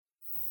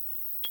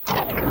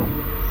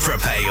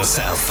Prepare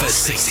yourself for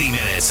 60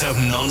 minutes of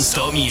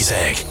non-stop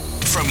music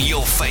from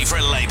your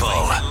favorite label,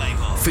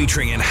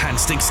 featuring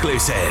enhanced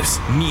exclusives,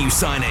 new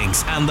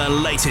signings, and the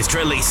latest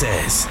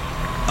releases,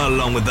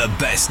 along with the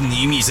best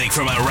new music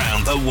from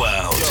around the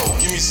world. Yo,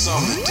 give me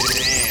something to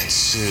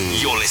dance to.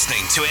 You're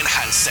listening to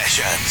Enhanced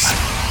Sessions.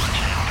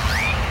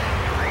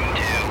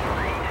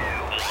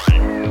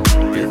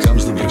 Here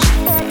comes the music.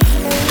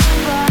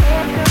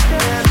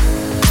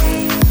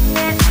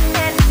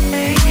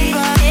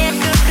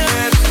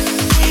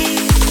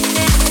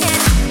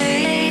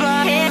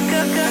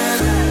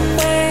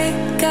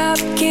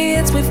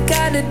 Kids, we've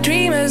got a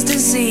dreamer's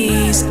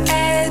disease.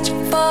 Age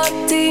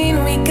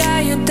 14, we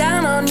got you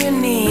down on your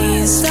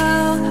knees. So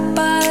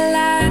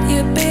polite,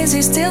 you're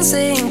busy still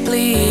saying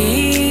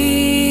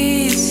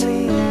please.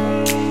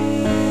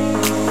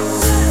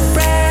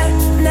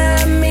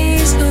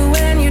 Frenemies who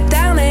when you're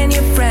down and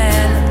your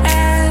friend.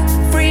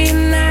 Every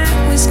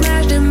night we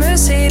smash the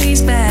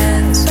Mercedes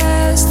Benz.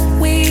 First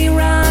we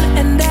run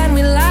and then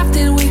we laugh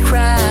till we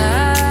cry.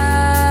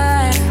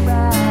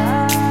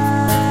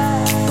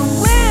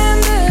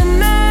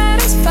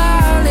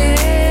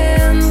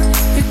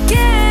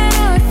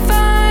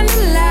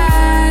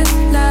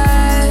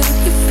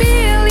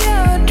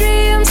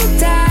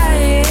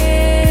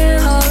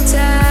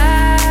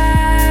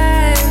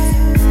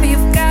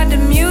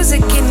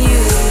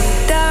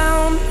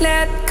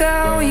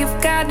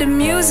 The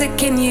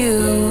music in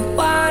you.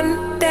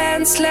 One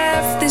dance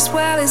left, this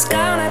world is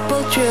gonna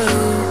pull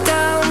through.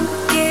 Don't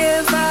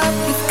give up,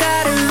 you've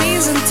got a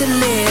reason to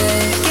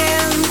live.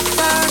 Can't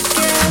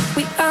forget,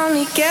 we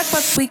only get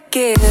what we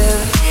give.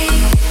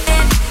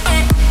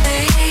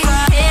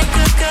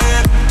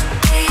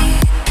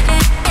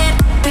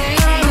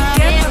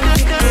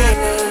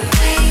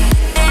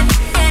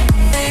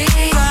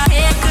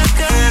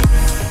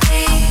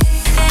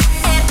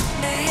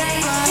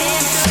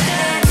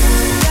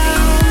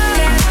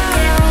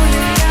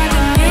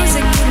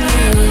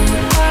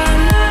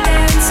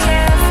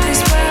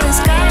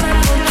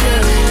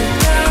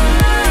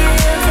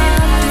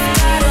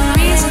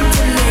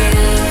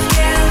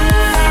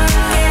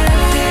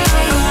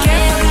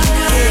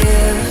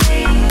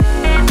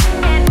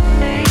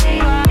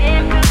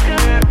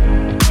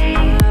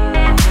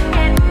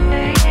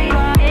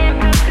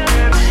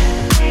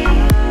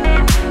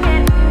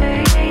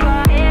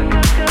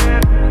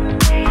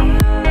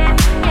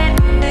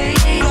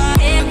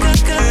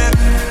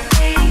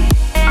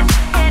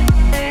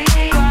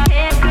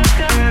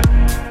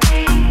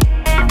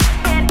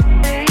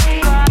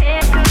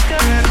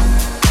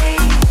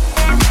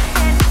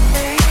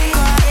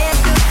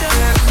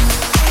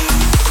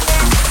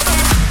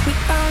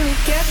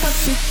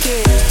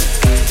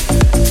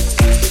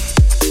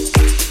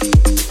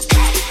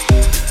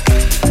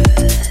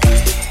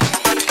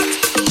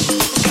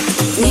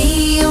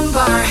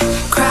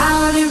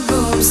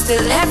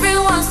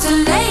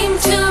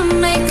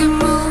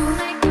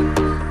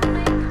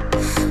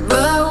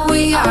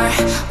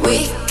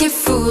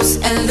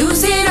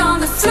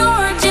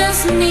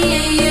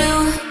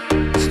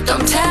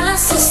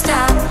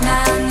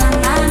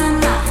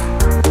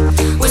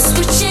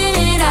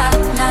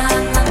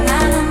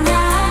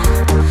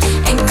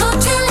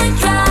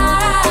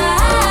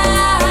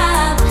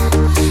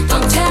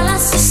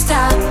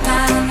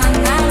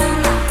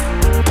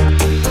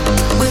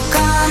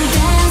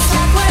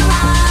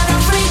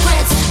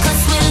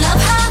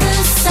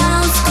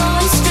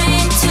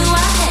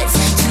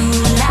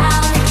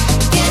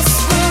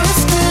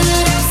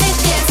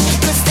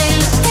 They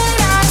look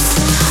at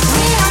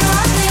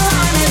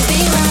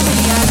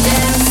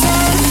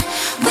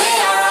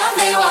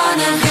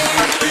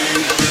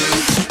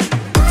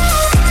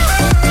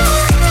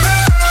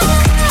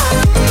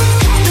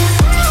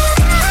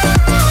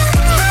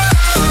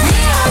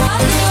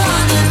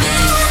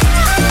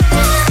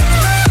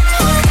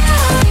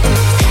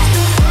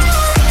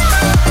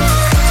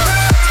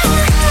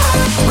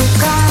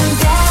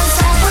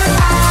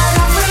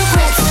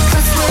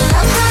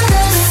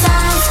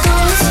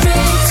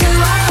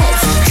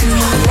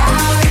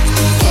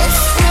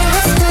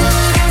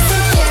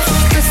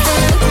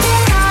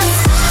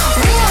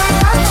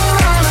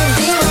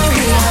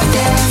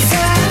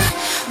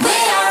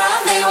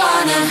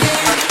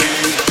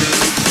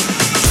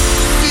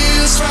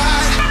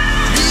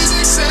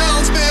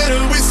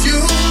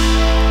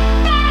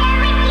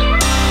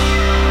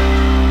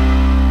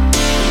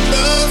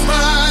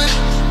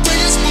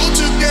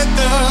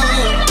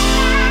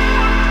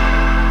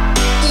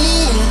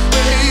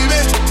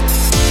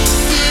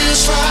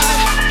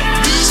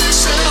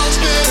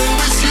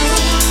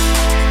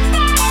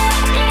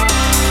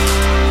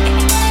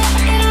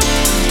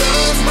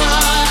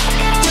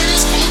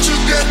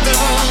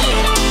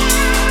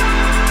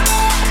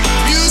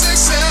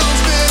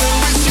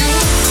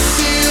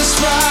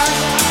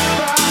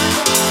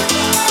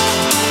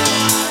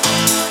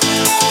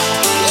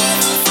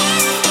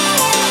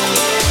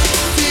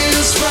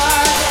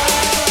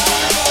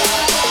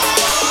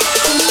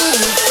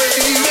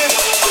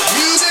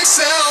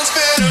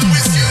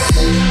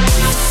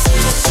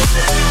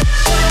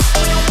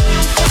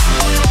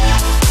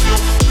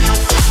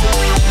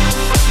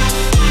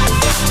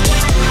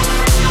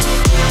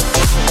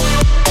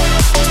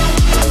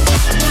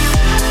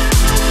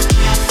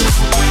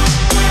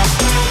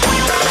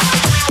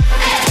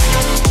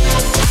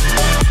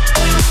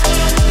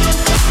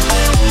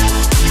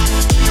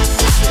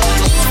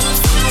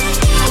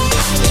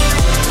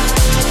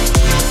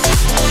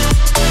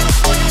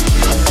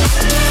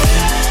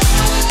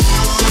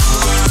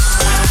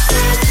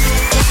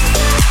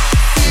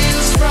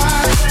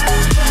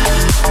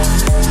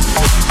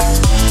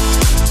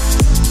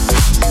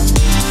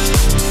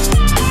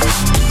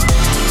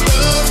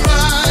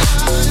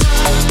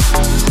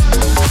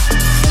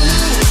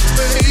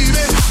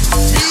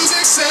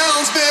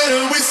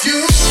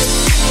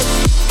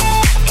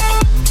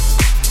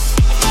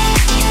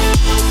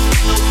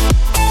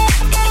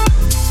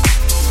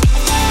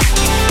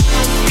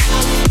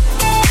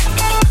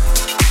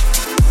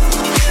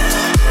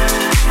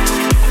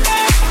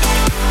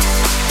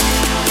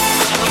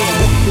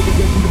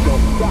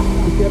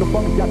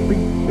funk got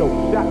beat, yo,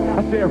 shot.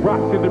 I said rock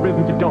to the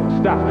rhythm, you don't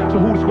stop.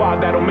 So who the squad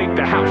that'll make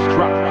the house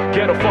drop?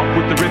 Ghetto funk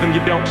with the rhythm,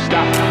 you don't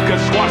stop.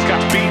 Cause squad's got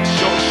beat,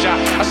 yo, shot.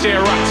 I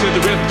said rock to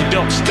the rhythm, you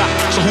don't stop.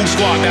 So who the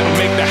squad that'll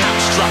make the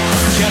house drop?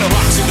 Ghetto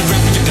rock to the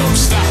rhythm, you don't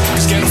stop.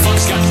 Cause ghetto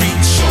funk's got beat,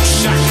 yo,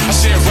 shot. I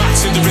said rock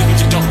to the rhythm,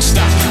 you don't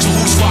stop. So who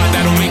the squad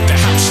that'll make the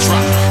house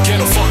drop?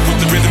 Ghetto funk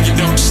with the rhythm, you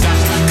don't stop.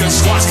 Cause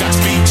squad's got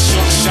beat, yo,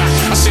 shot.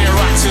 I said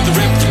rock to the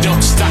rhythm, you don't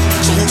stop.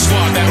 So who the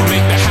squad that'll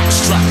make the house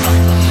drop?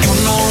 You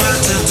know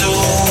what to do.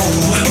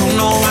 You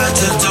know what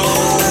to do.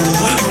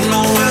 You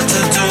know what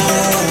to do.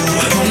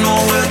 You know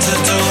what to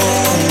do.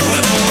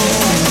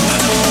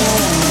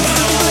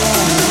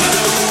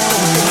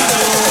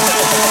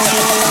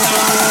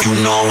 You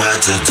know what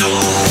to do.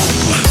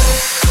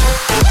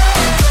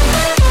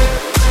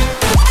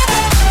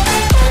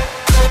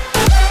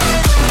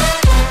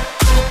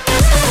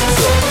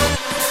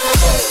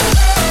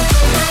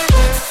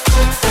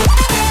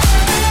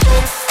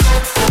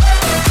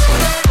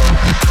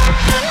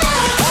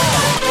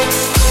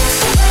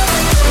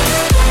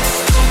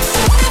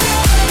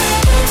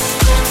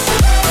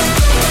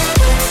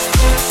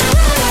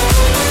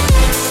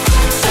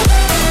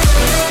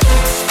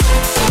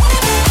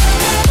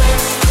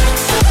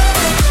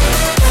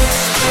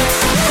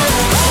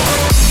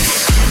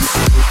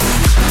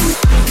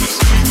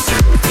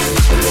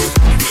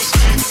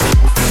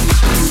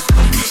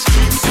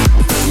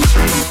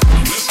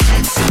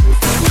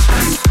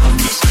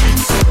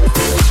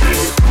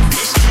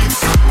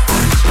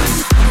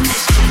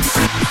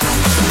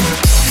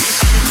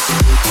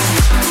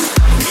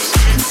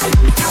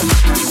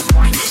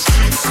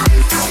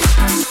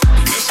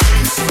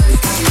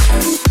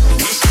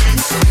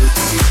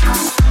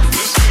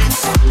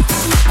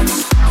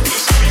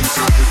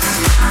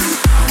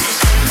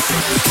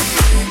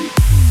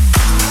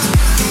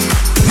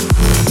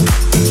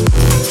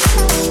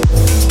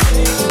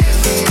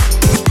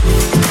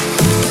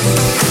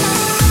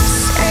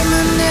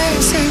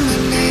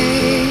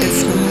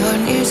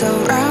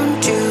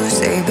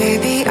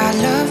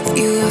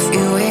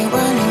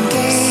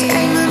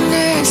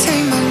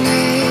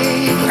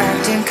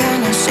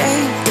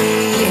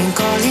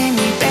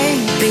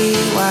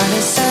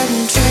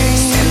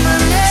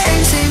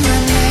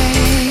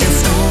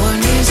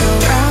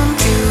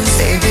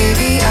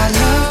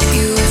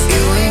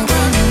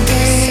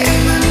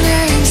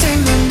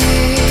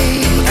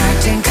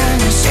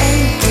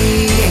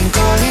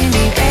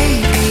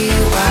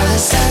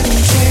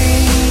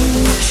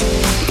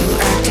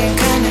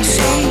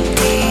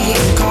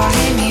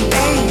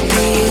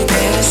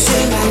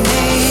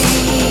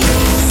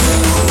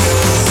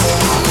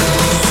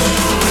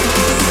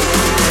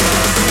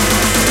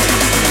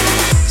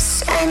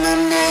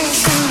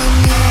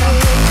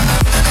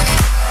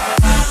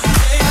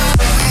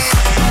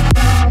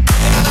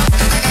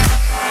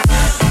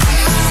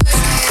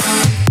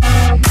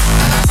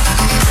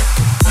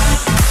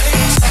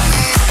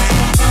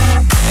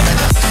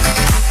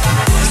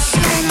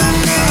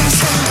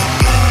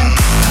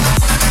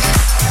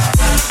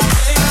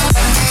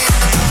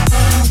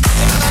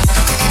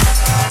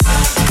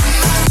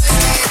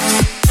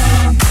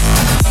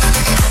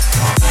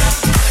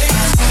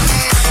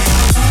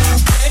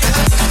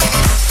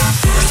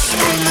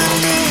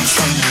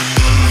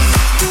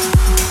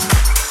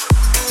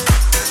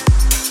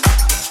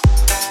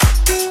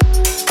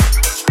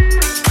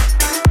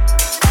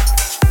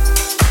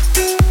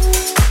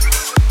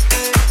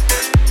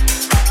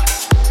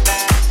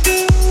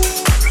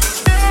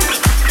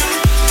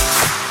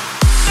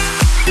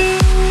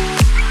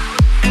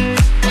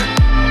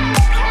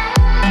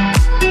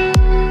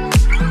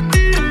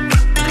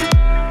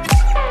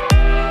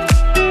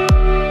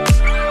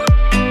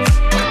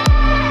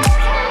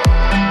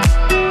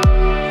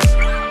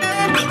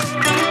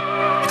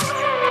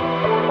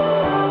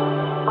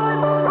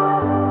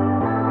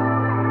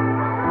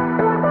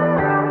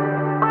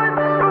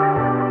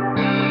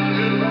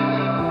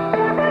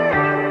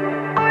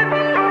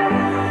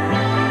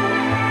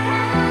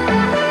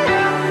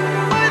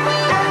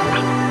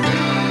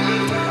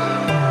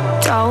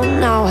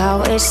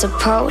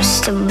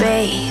 Supposed to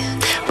be,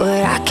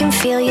 but I can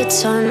feel you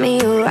turn me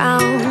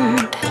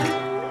around.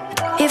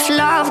 If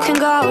love can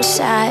go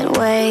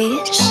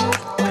sideways,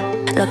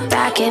 look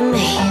back at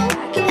me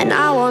and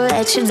I won't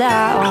let you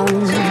down.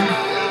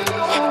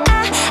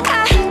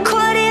 I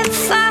couldn't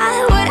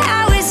find what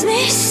I was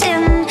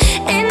missing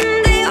in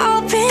the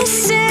open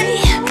sea.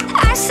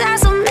 I saw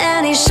so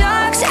many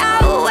sharks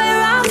out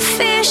where I'm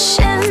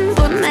fishing,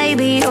 but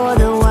maybe you're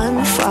the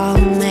one for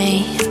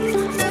me.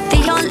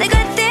 The only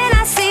good thing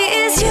I see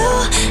is you.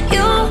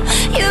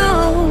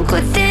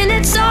 Good thing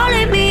it's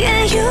only me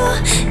and you.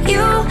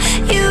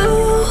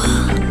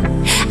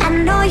 I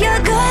know you're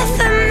good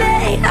for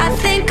me. I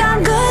think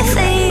I'm good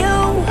for you.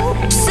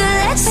 So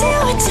let's see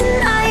what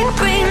tonight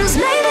brings.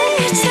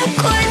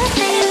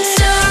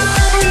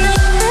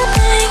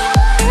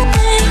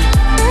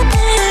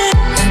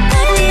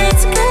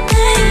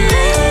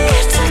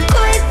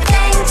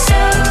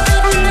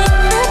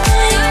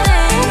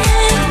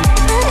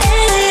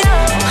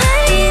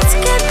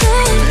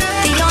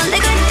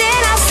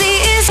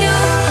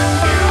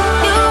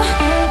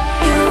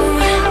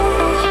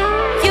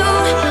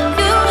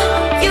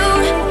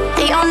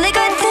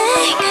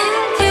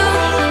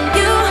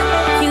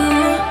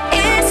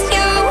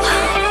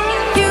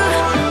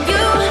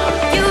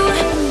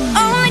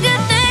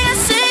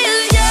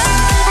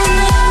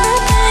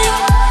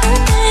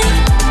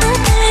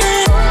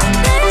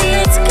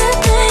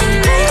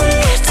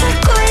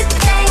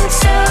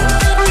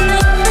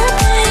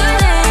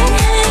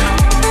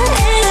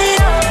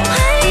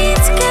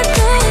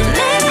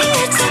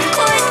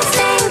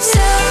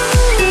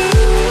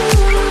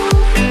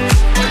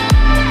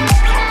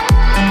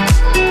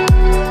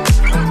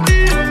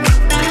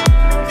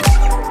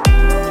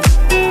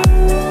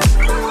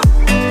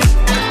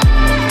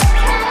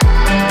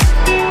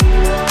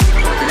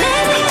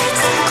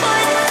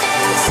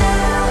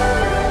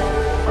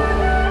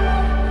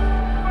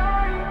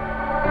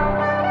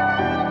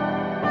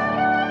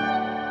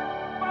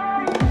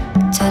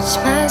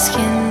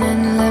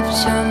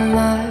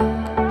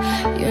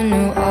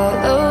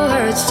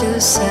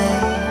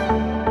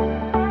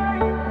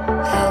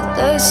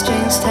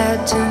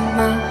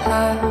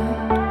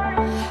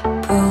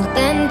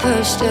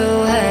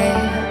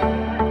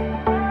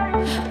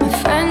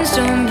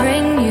 words don't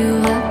bring you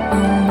up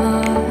no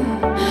more.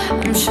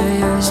 I'm sure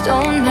yours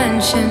don't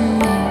mention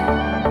me.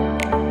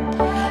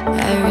 I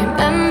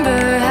remember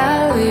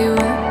how we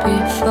were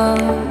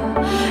before.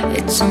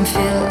 It don't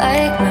feel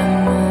like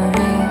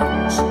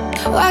memories.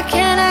 Why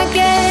can't I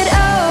get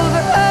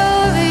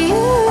over you?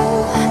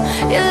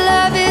 Your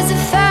love is a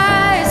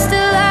fire,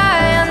 still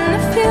high on the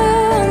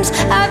fumes.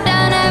 I've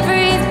done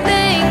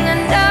everything I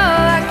know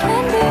I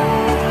can do.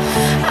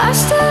 I'm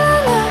still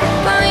in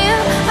love on you.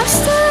 I'm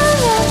still in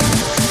love.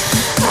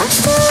 I'm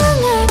still in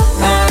love.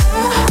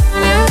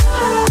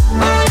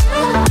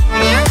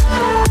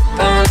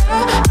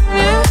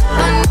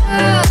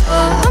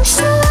 I'm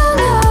still in love.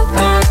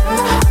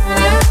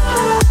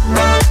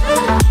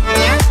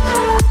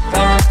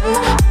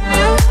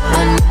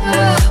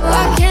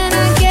 Why can't I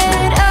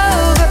get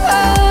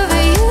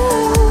over you?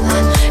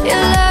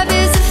 Your love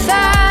is a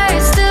fire,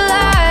 still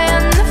high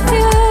on the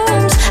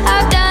fumes.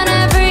 I've done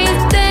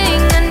everything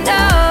I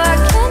know I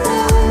can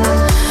do.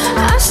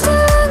 I'm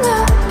still in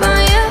love on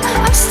you.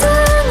 I'm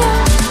still in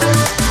love.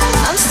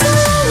 I'm still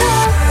in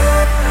love.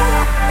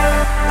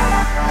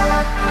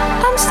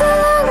 I'm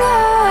still in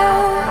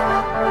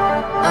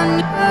love on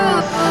you.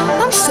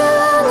 I'm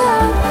still in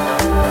love.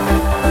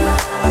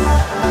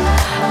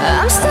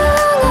 I'm still in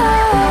love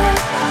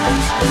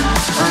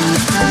on you.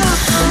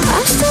 I'm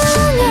still in love.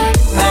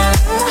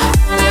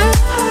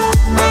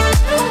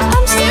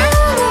 I'm still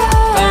in love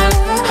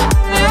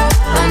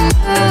on you.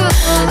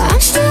 I'm still in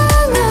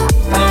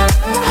love.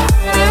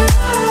 I'm still in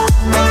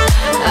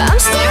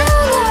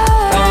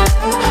love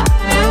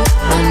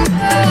on you.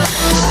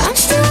 I'm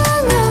still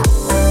in love.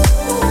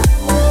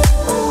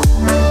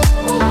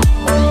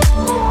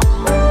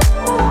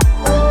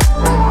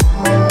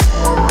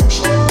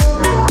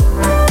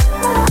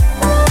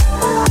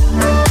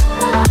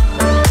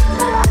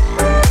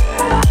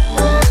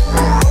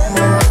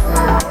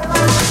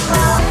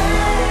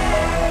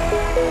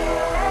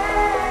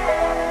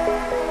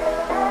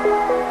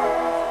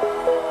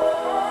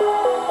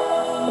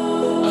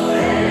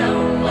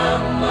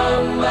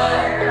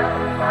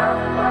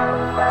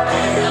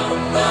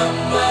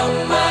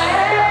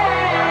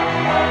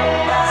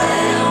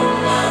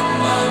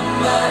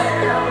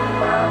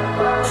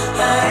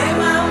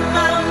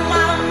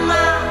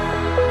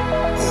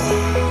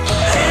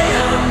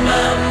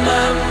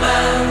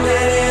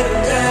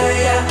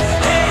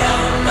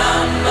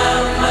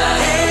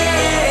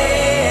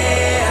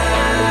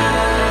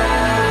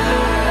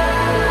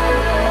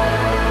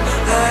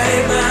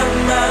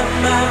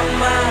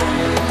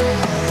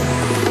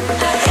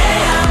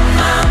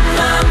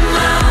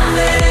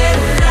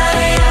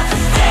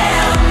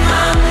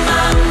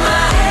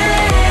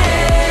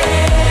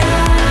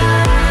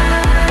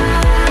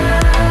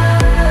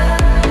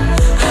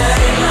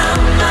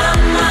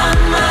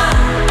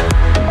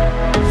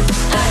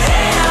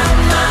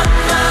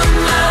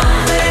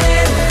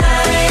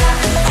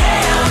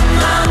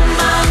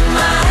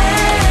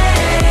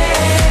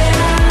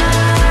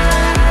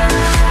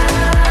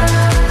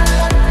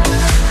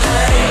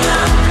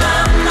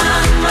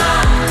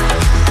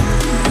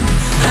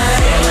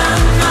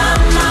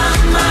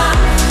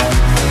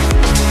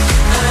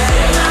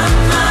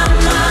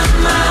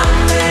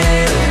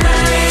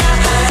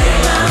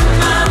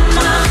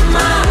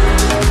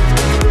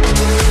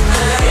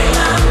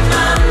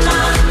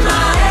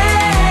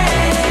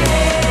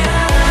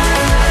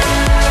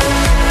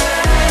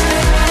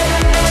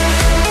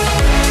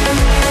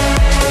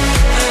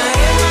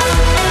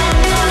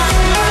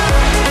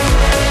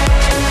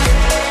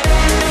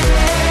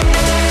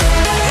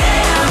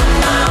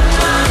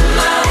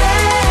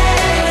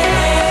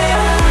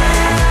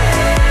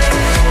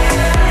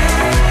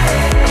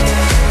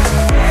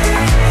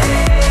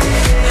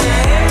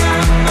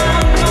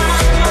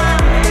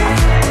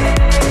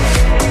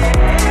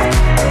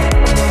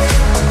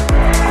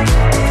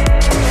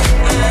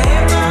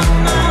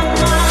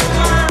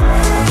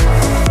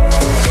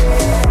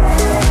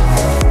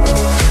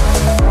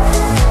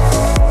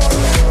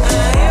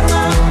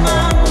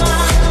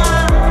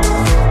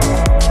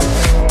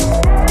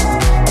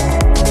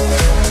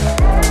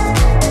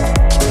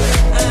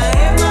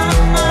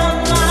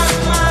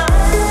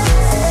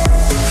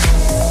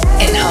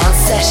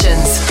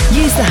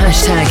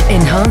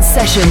 Enhanced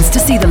Sessions to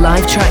see the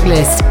live track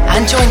list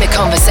and join the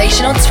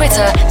conversation on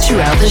Twitter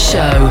throughout the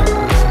show.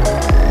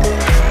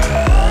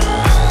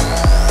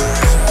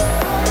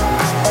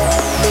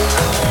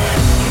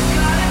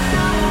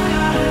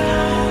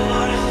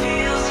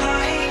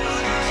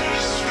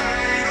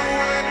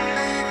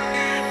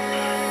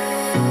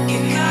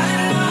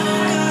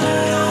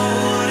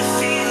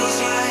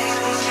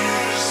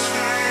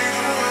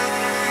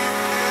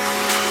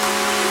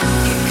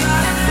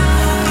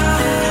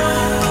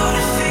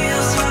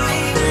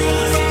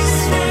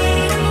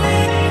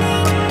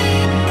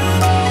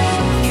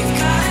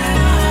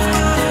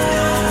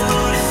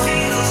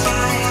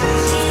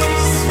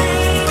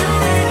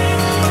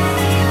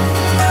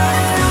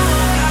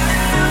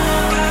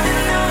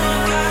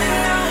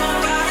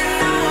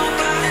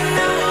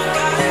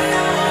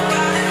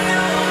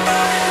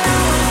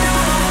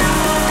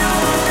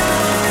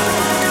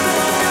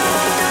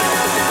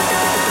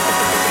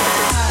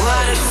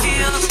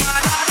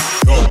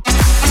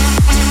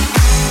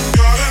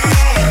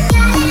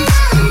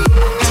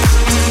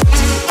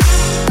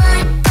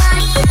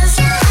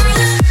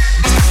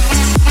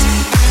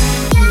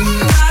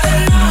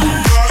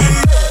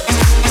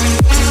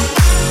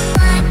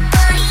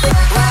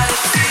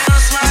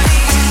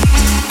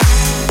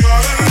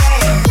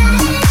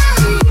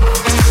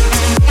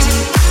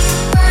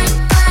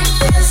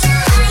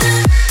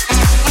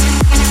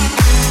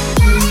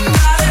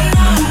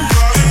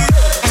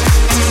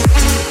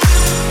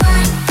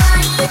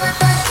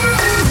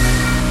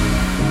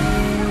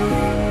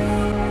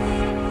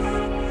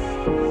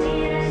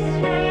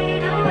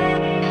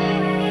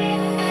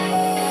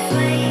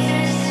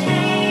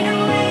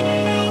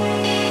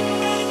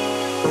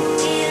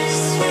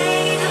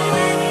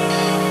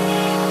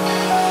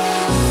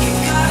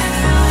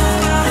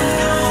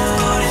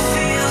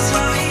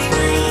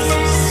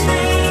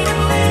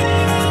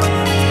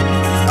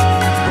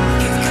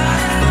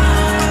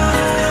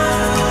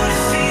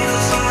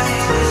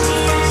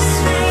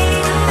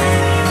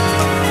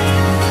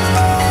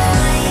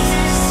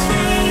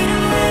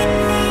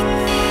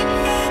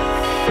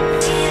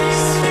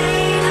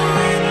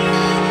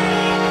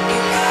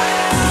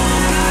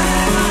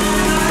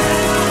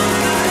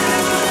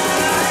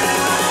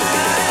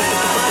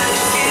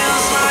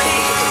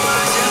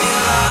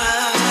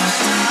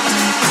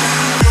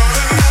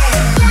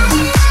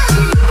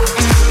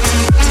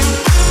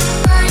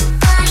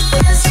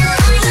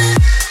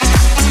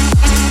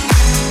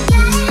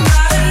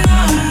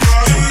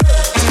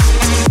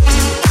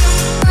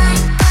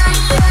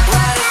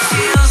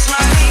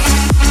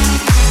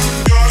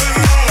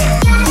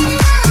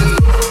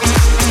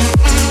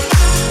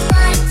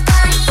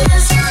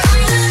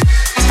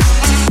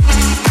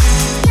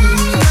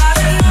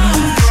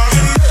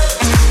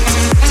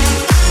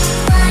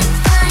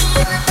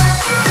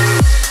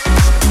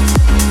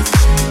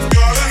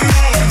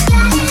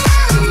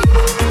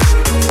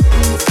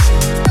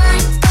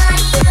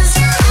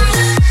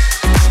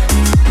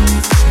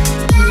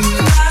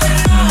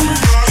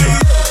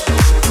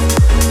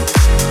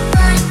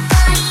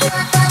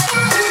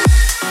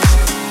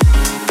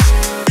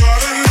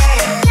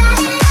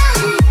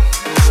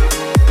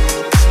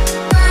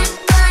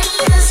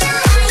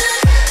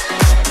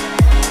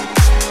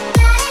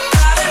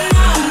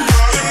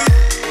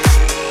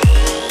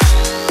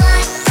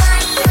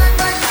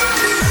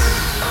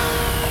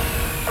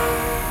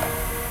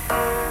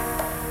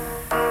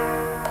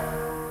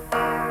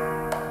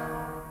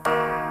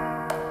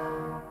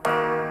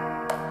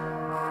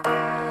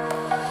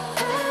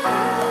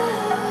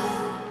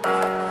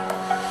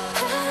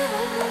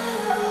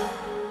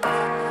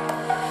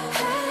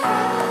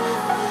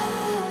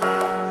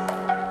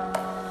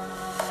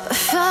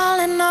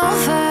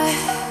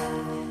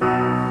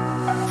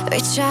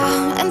 Reach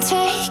out and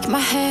take my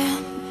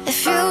hand.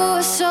 If you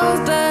were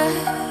sober,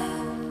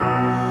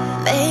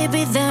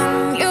 maybe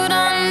then you'd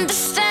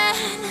understand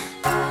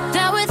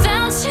that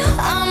without you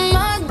I'm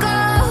a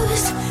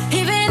ghost,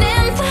 even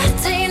in the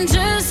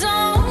danger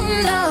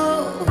zone. No,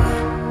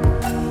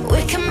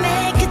 we can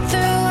make it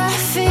through our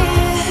fear.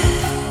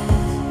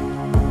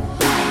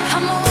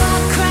 I'ma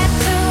walk right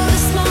through the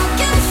smoke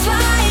and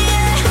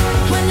fire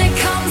when it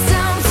comes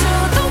down to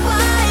the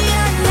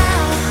wire.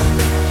 Now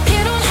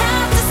you don't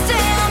have to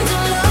stand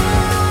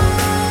alone,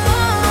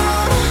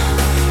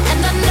 and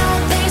I know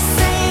they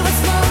say what's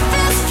smooth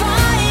is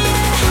fire,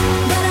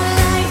 but I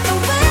like the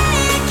way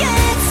it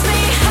gets me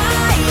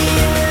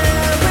higher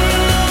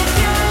with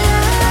your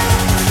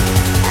love.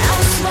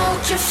 I'll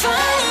smoke your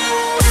fire.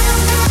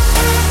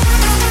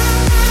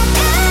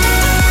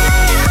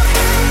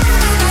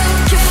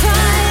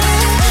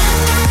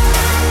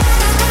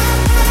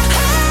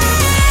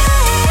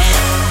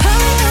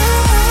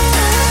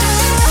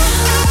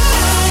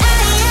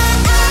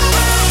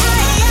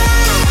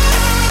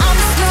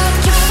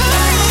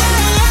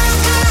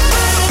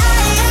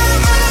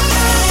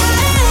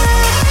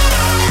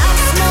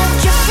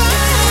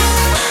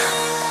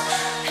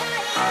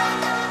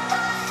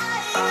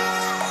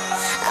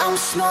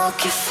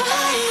 Smoke your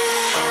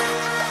fire.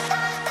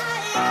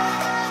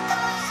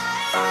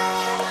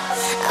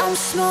 I'm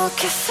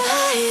smoke your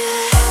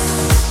fire.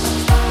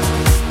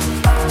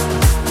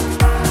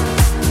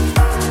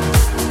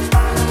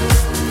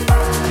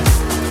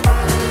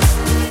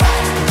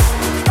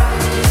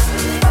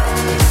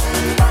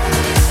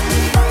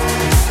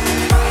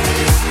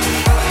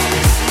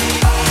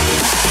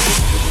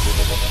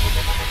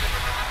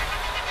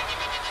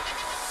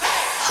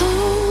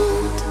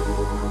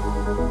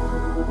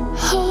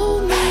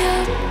 Hold me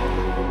up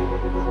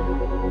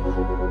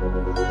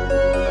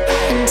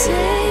and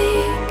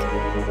take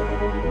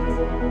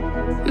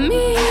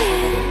me in.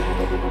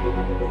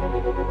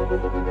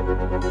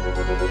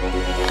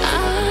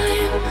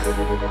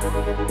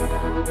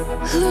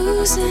 I'm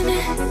losing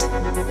it,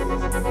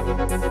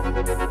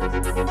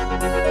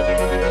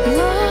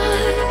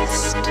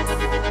 lost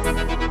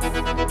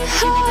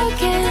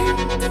again.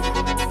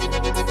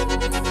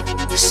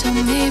 So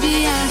maybe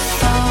I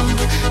fall,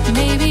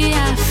 maybe I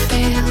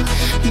fail,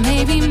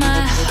 maybe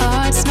my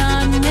heart's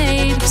not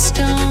made of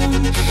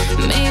stone.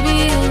 Maybe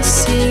you'll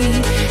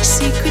see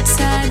secrets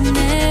I'd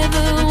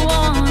never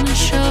wanna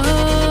show.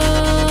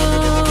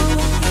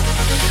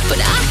 But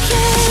I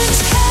can't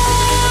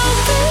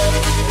help it,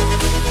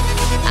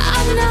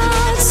 I'm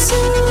not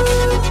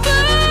superhuman,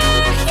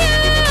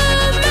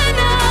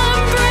 I'm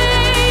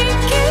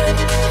breaking.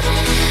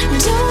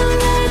 Don't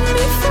let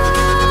me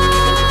fall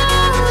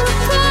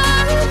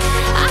apart.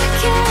 I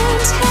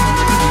can't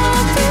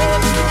help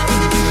it,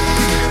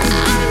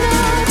 I'm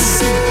not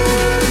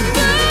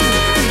superhuman,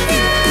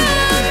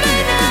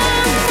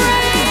 I'm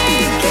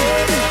breaking.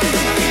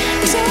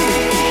 Don't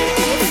let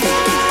me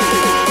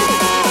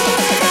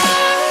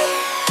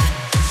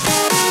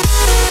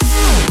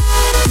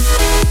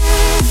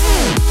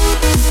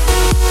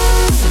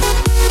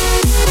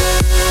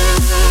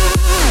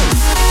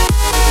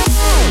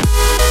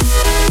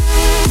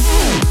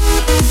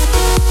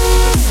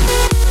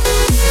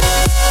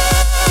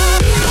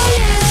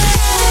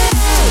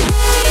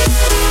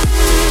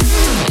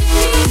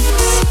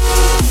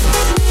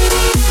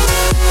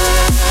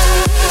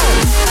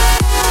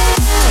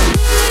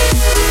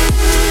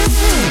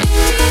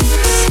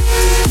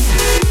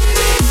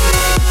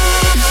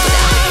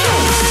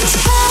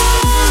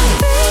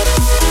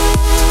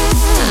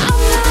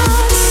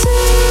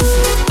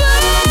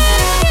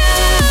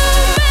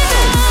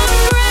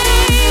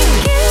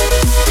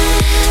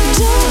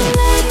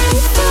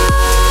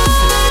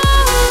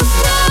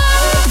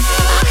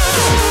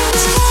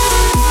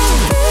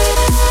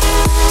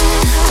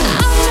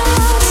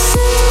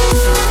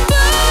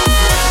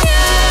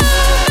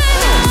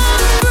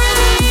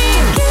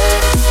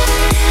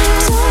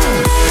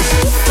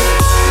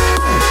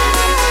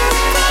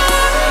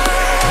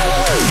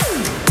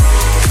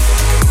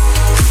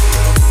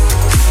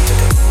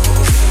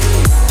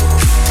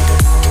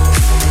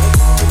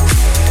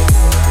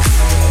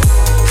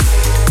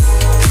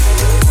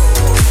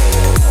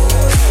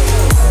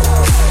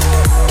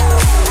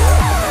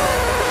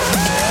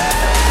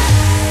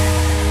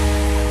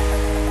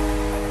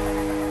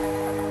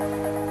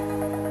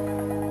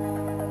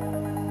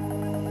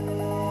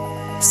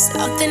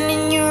Something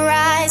in your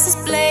eyes is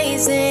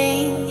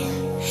blazing.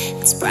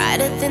 It's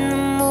brighter than the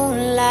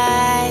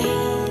moonlight.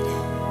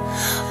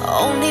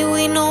 Only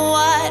we know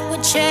what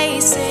we're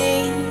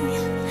chasing.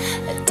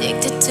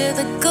 Addicted to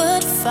the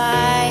good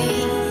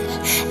fight.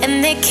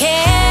 And they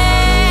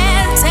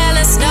can't tell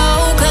us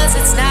no, 'cause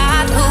it's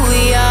not who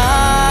we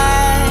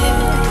are.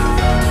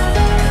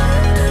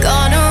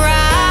 Gonna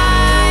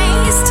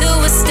rise till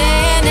we're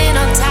standing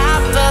on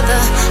top of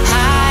the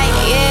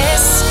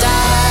highest star.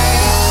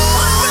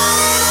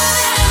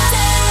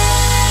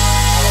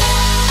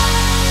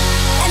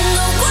 And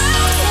the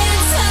world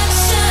can't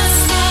touch us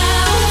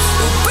now.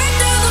 We'll break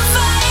through the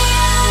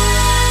fire.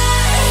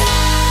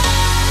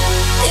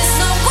 This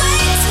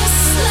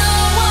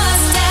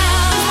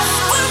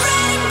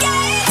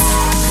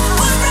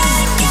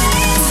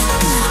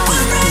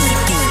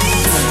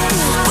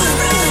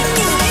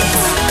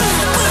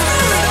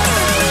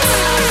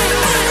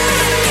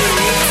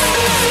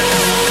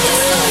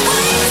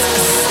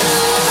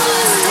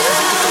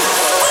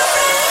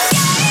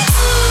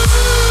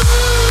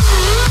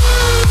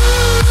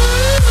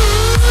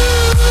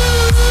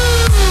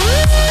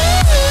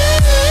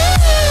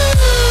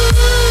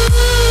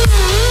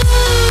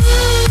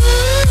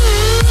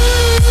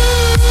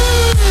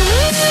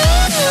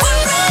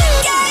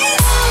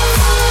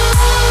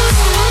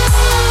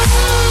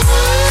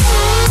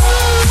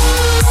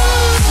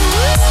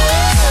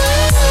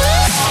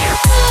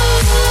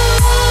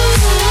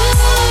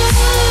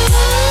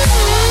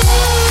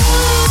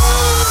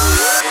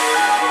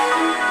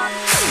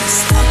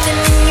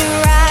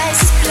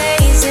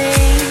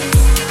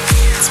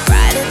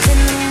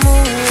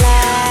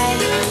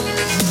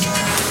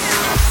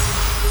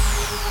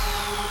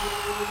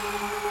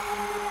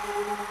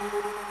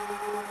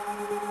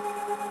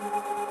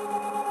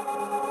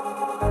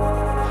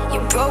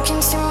broke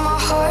into my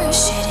heart,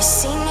 should've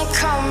seen it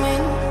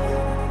coming.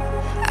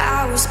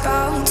 I was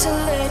bound to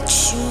let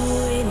you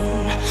in.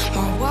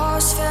 My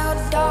walls fell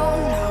down,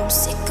 now I'm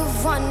sick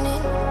of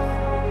running.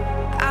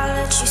 I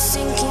let you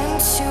sink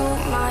into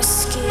my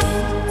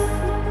skin,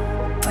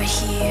 but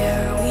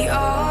here we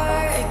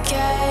are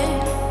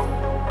again.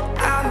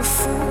 I'm a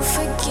fool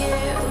for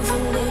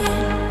giving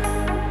in,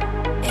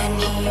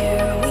 and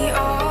here we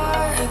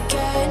are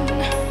again.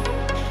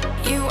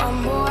 You are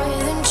more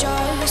than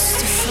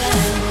just a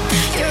friend.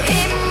 You're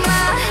in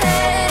my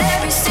head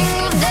every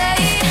single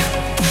day.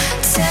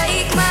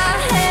 Take my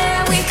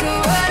hand, we can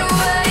run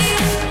away.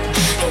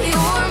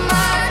 You're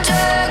my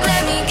drug,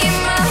 let me get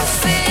my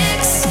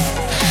fix.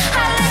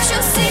 I let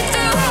you see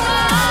through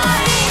my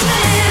eyes.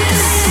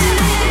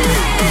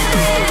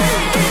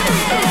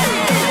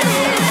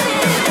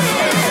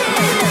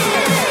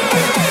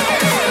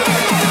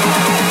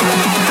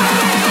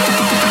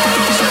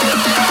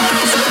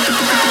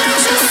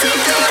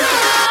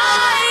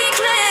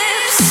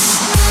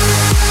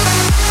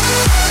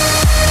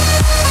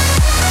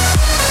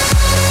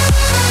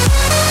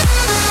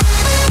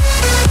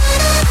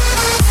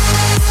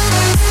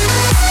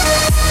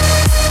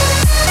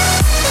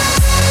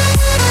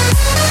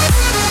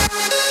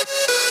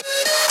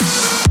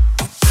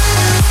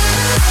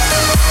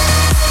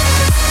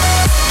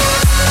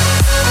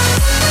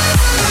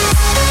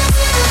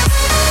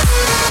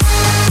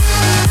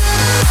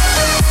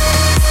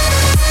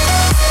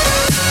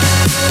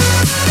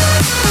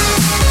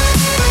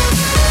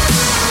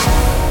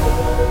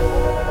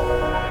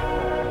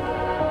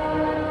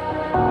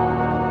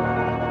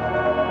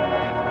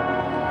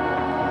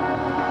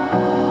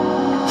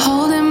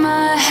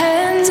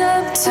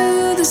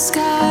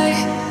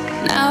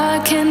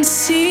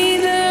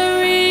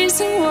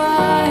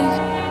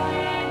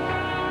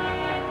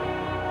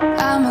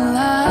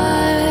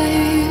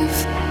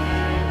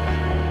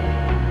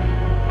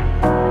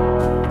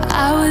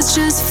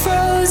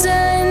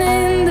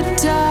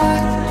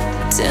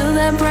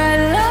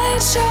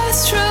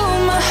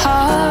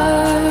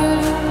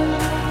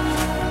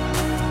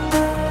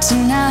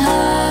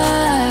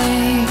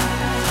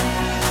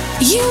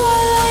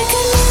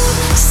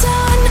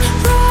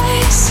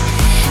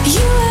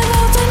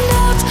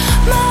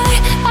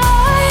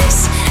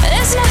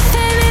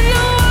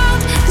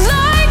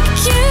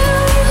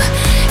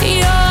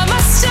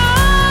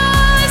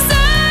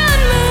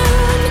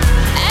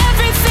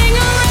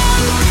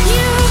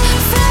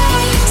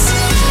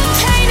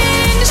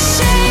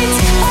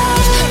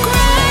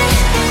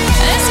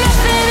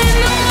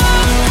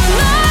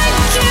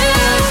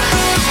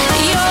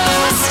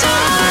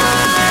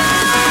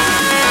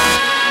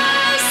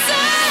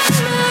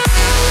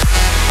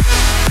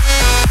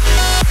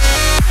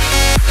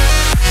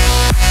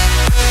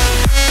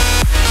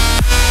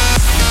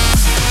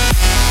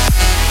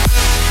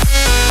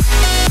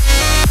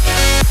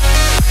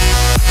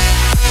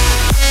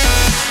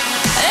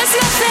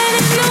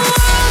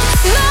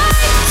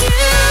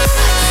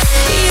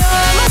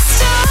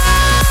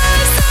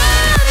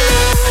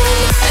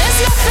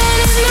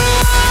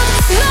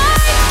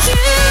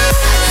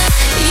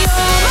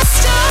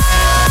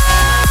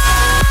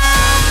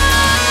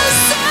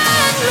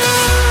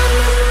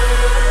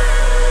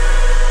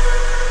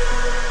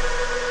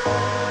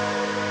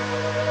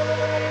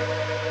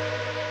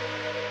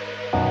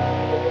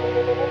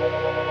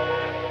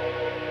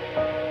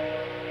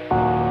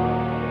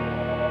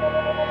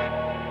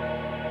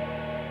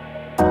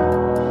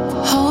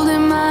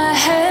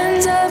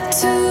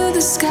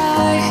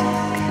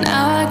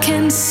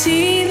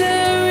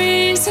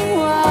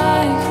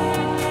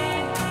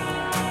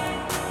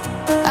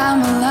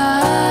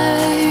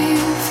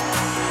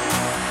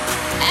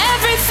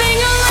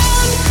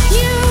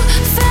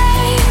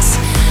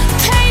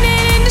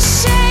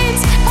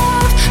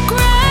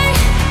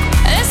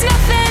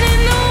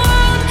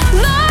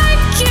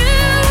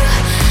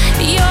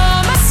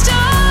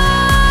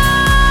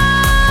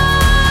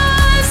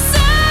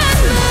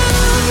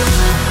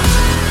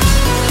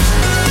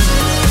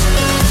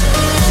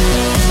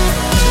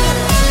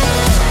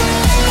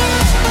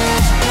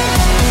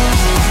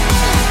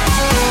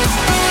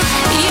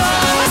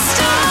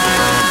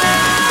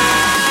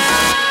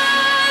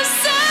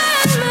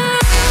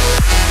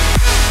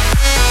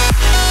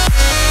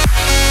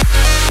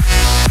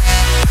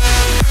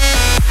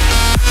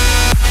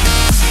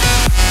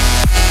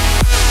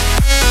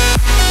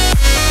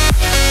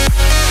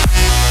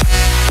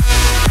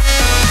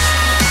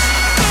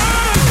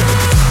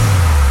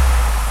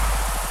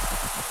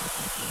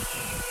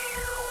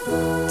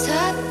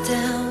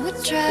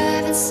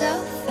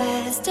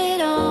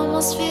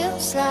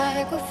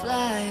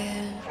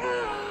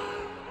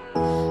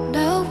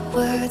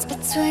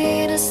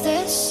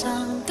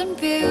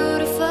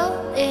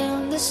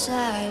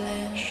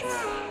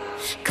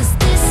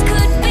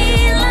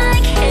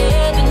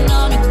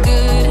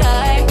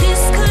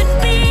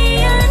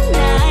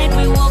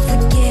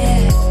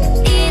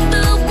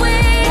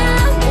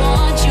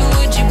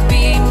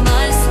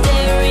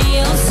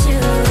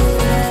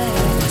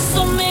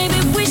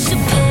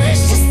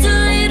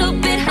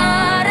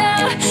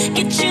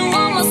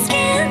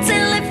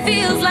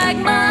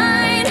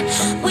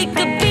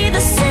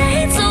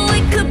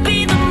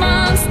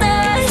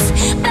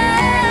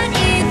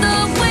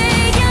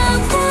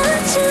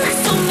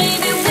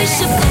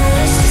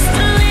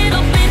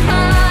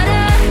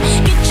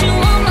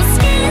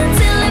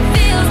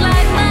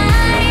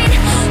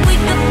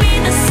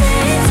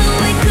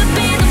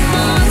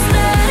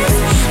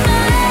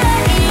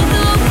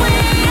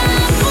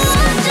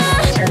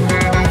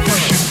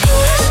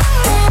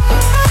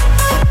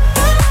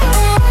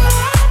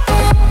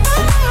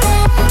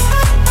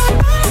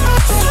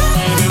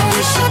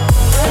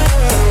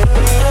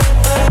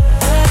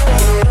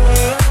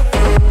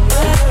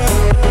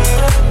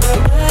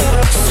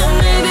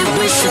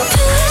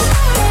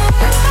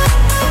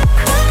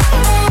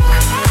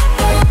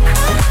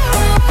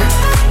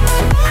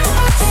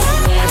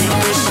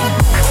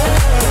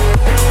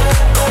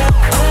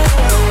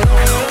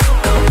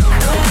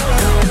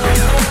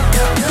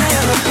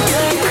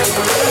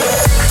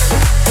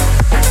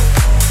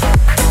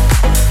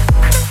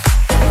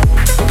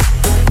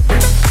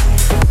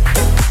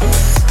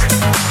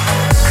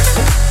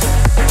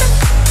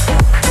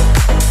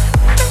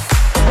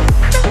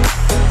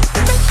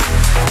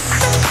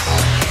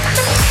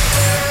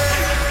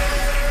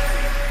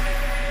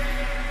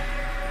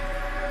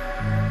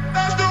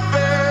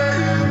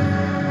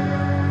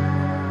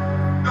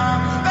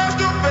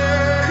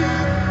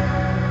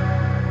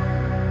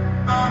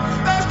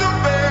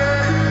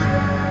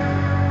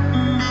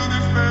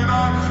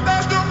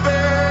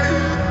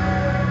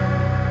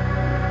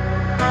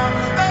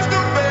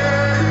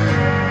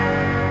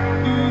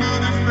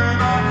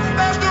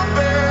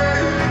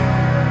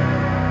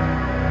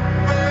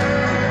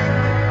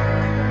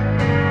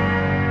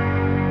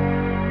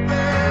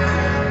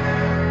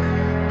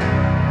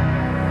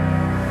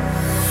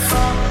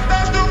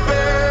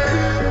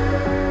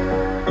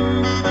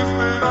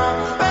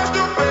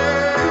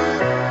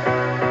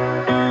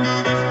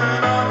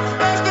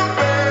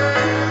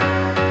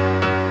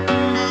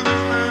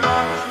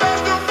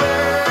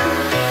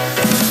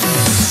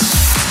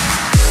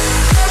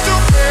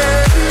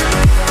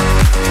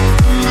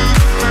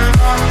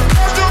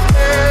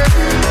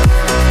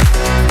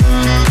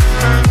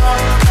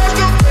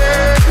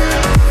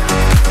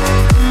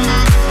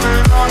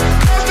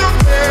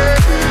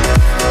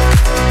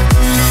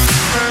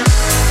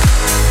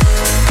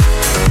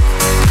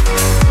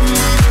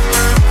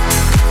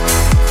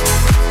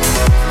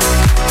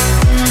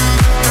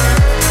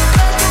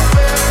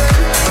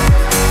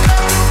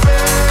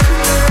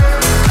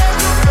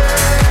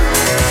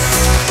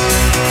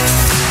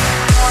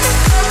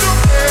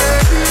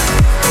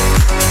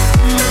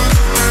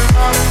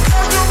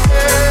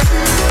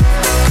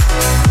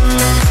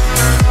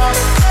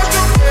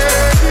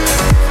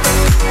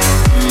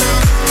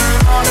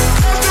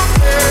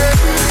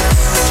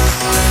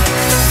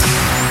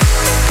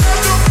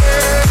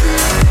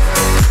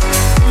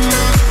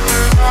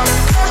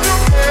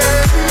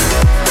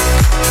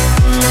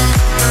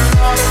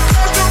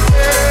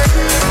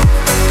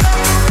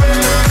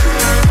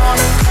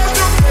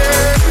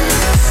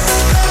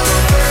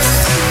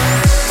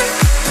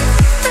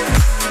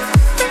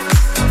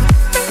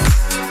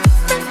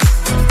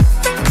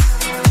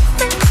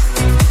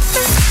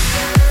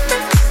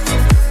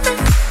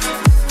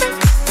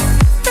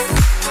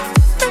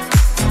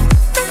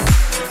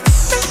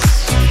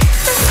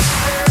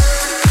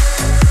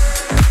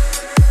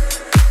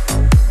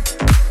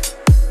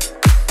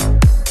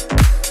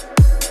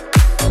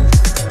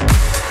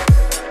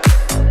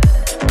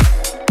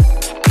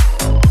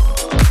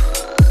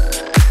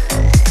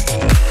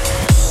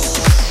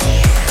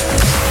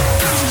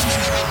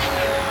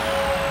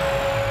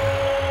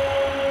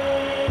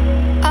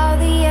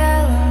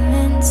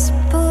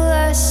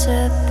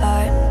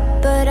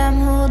 I'm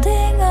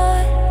holding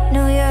on.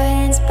 Know your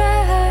hands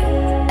by heart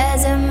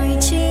as I'm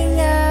reaching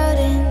out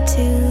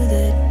into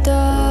the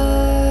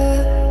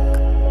dark.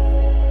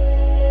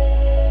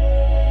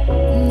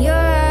 And your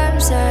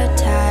arms are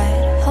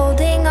tied,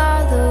 holding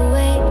all the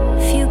weight.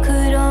 If you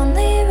could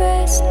only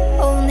rest,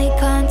 only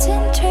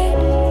concentrate.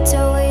 It's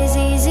always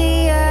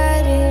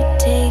easier to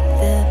take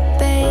the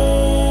bait.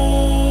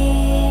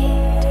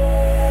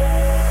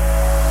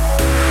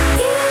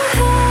 You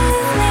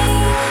have me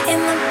in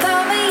the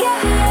palm of your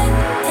hand,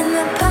 in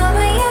the palm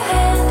of your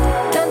hand.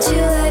 Don't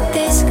you let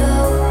this go.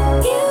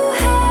 You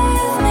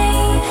have me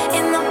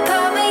in the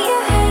palm of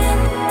your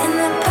hand, in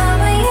the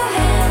palm of your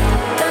hand.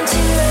 Don't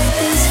you let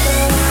this go.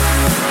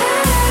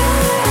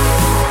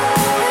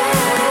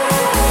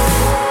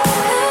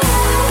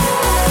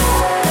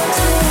 Don't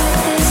you let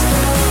this go.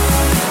 Don't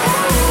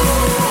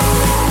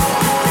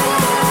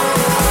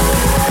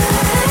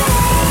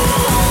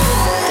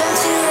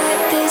you let this go. Don't you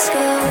let this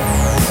go.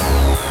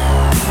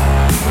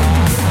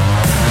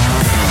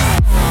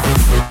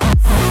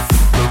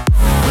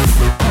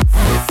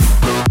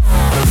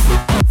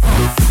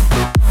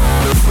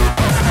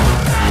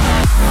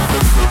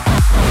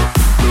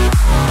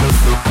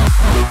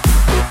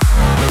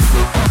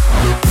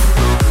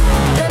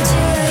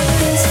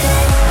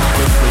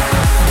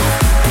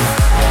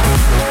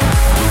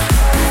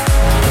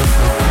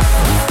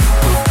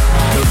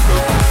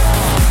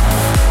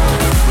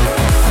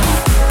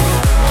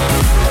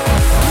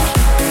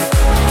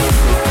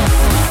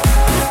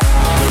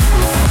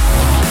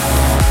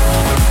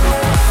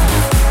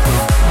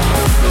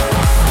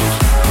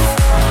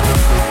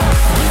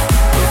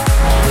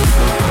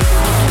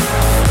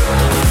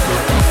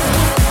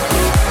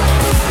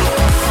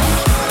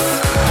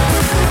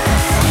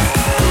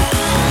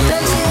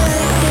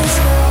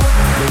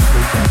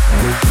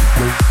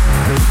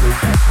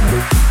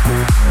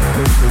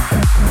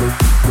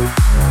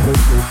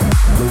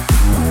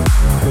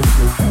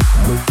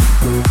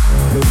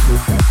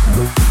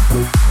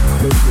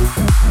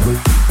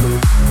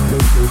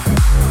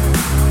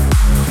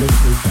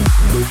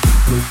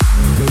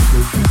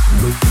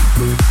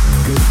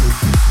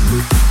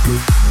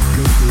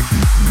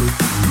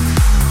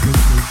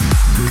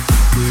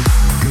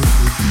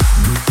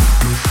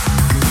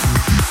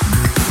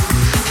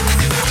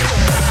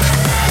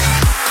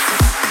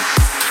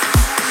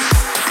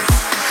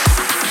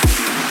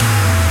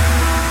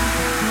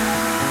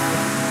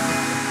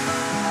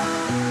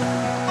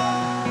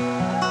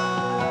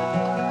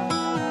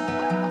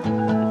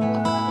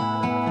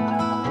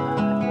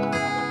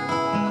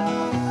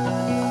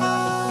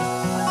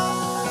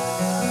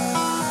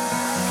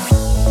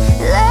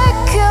 Let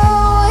go,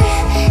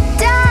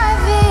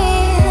 dive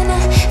in,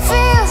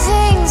 feel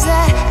things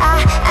that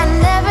I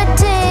never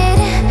did.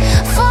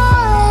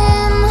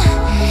 Falling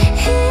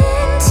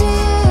into.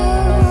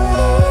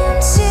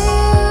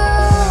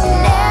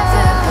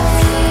 Never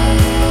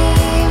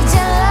believed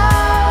in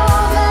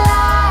love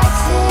like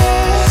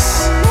this.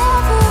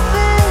 Never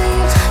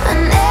believed, I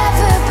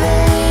never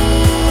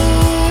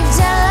believed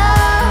in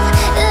love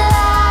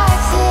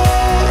like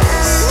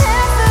this.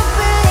 Never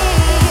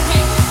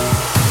believed.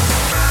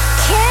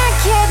 Can't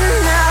get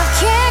enough,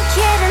 can't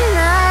get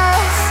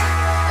enough.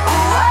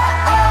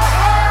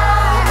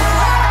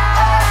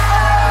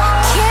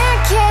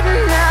 Can't get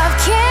enough,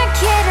 can't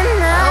get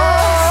enough.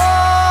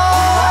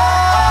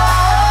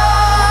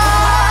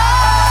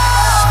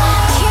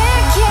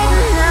 Can't get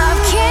enough,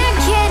 can't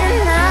get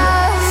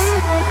enough.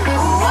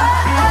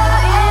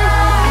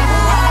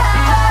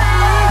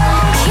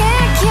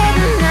 Can't get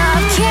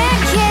enough,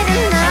 can't get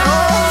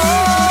enough.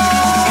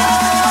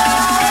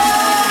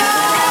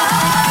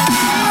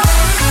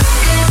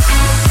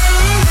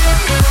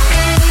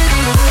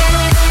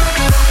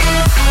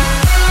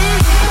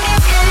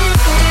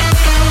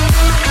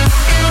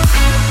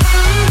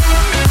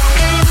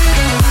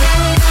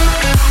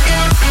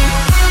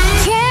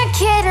 Can't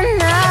get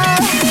enough.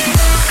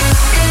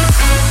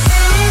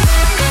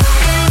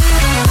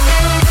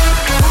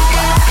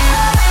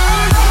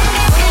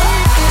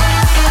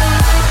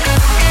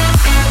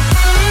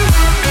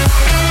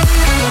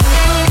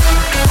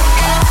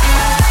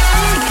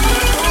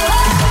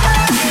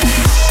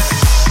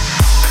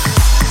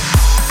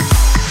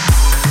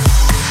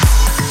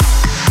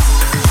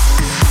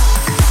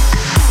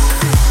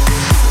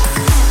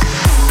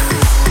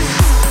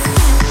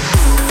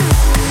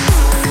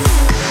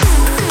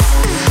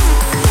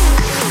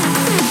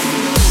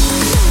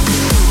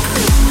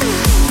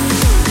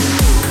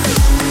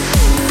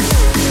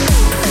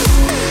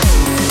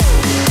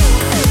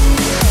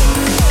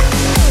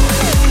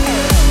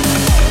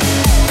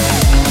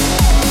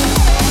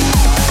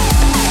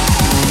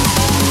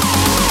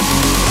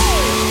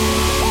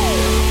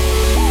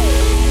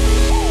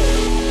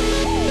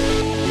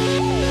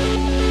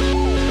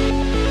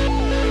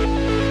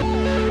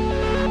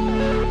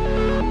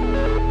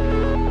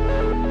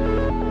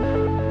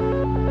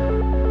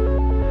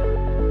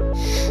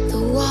 The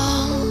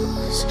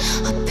walls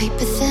are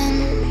paper thin.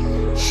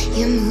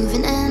 You're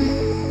moving in.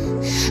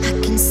 I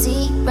can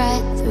see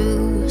right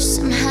through.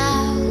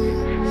 Somehow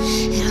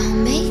it all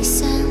makes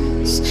sense.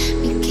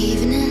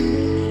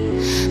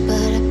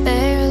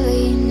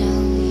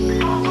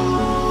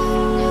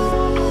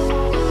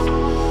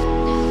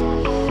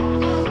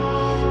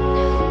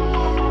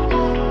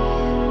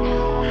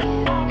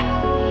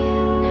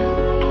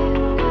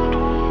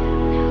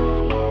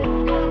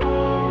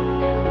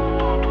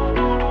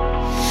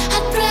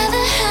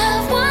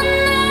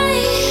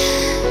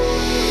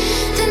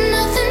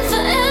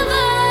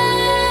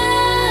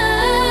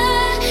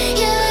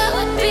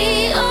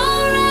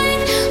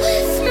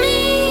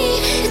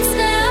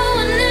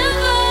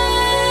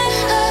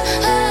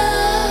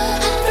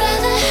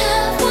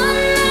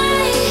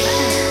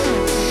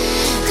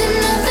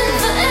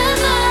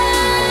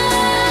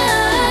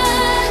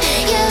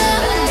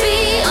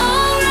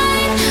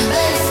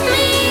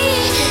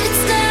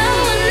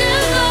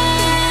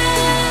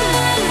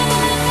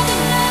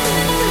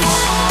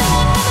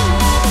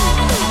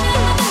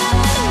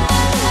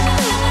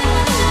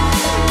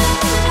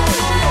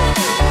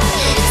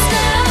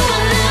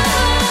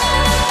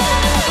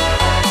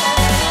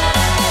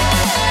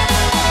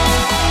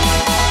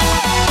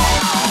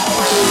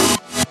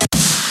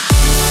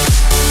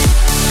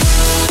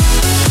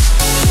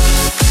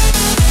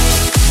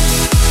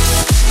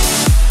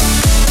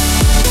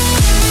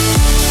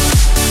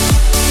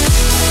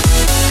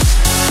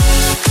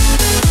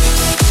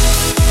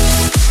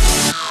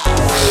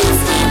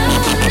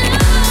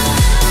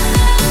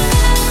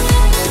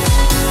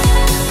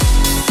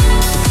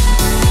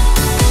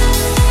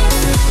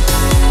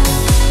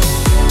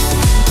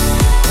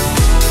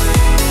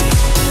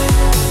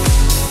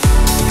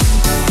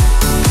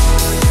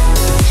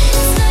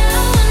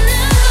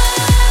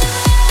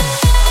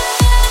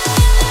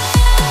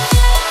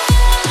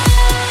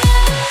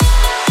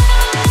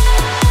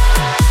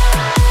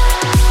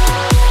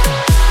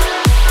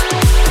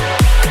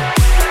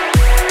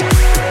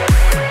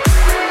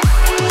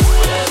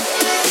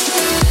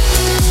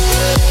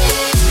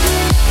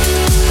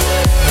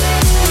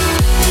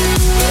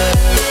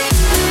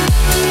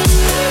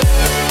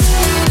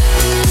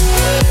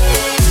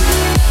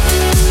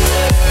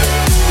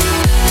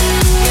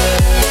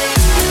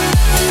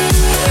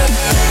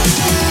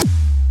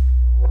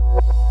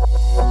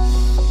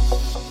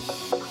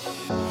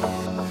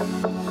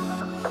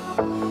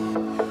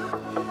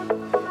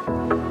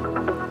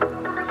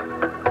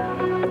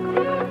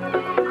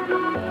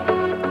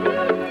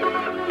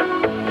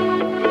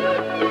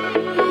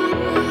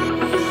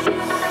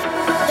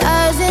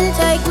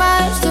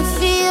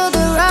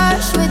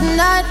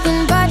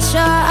 nothing but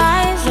your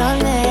eyes on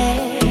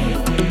me.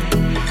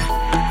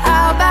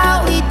 How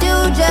about we do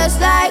just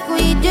like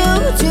we do?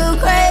 Two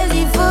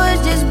crazy fools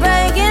just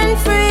breaking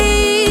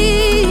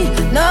free.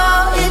 No,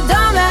 it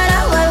don't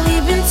matter what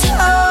we've been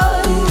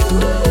told.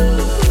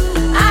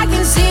 I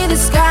can see the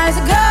skies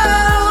are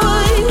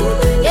gold.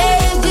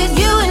 Yeah, it's just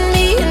you and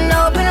me, an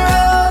open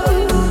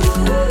road.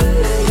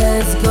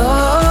 Let's go.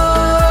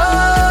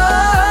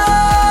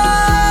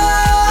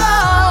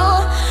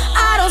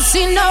 I don't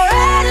see no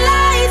red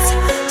lights,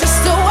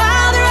 just a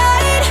wild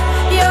ride.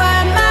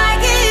 You're my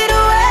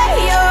getaway,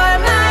 you're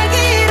my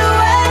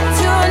getaway.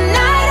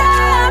 Tonight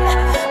I'm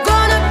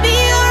gonna be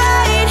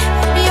alright.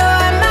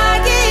 You're my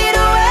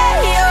getaway,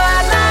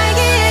 you're my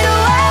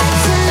getaway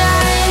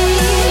tonight.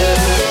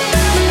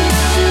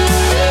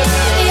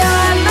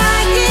 You're my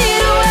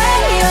getaway,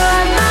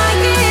 you're my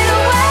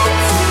getaway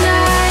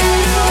tonight.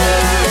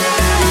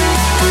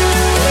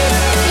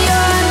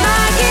 You're my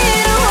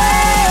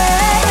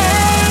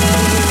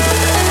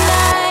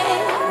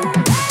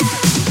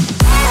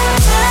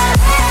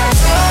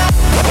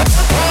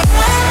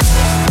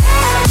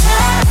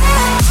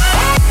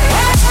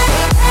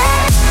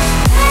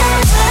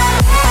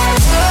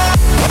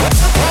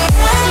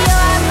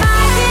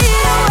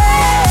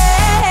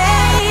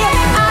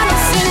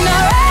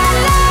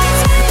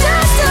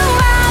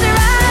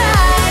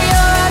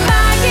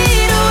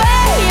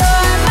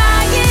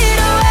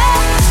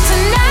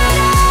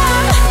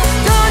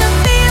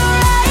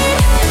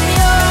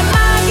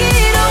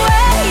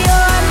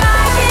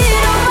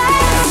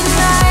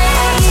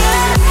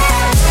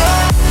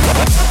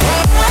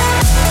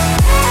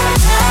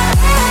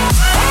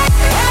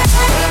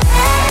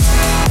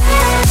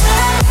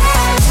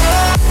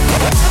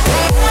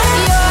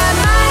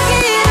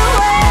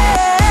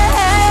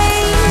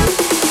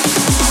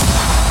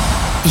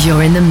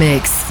You're in the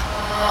mix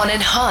on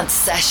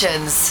Enhanced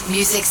Sessions.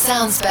 Music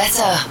sounds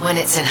better when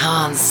it's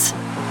enhanced.